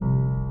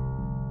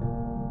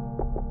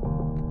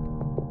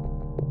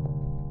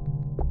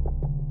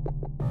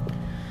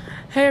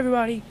Hey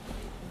everybody,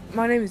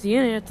 my name is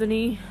Ian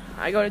Anthony.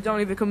 I go to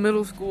Donnie Vico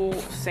Middle School,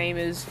 same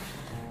as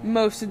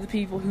most of the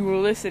people who are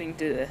listening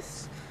to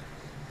this.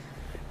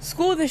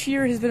 School this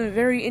year has been a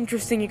very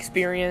interesting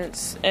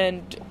experience,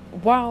 and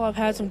while I've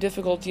had some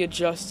difficulty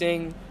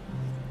adjusting,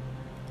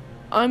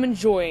 I'm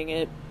enjoying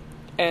it,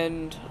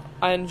 and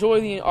I enjoy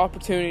the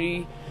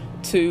opportunity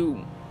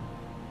to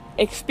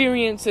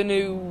experience a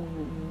new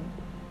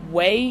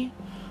way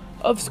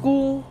of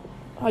school,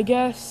 I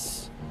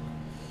guess.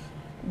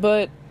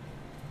 But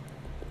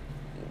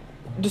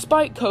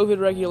despite COVID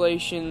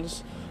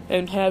regulations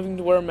and having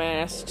to wear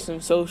masks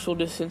and social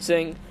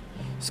distancing,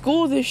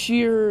 school this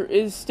year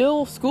is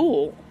still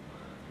school.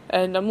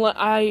 And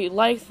I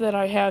like that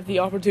I have the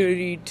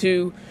opportunity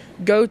to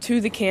go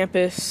to the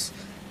campus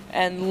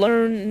and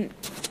learn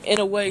in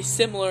a way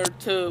similar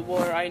to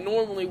where I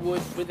normally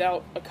would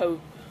without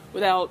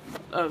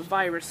a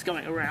virus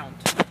going around.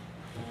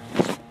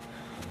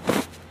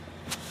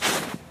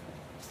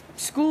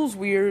 School's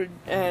weird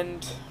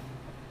and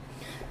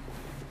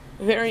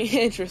very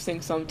interesting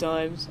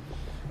sometimes,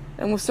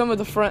 and with some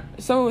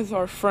of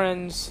our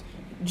friends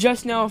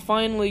just now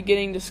finally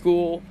getting to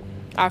school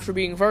after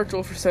being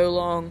virtual for so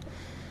long,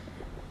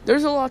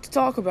 there's a lot to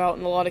talk about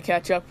and a lot to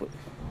catch up with,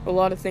 a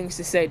lot of things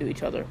to say to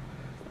each other.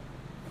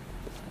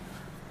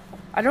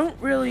 I don't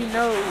really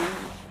know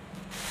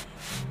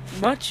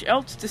much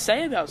else to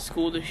say about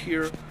school this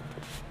year.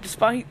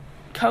 Despite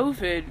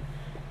COVID,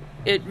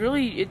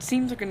 it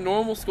seems like a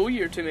normal school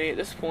year to me at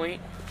this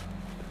point.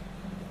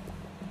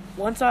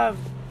 Once I've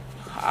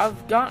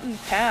gotten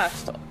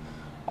past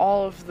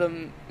all of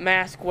the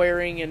mask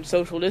wearing and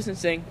social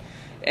distancing,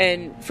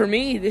 and for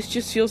me, this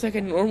just feels like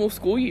a normal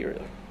school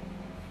year.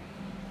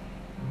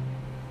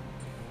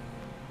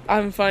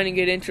 I'm finding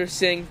it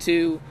interesting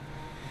to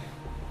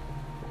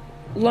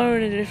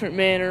learn in a different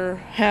manner,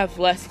 have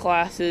less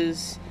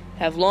classes,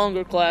 have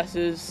longer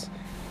classes,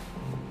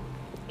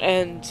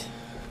 and,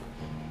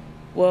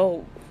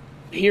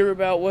 hear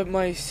about what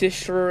my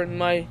sister and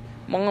my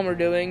mom are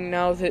doing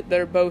now that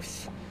they're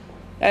both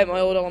at my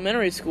old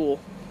elementary school.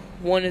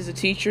 One is a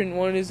teacher and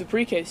one is a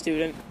pre-K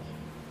student.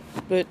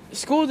 But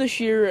school this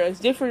year, as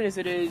different as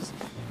it is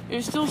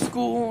still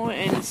school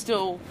and it's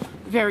still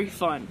very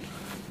fun.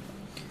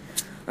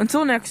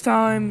 Until next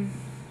time,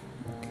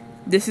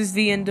 this is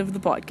the end of the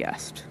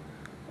podcast.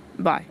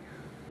 Bye.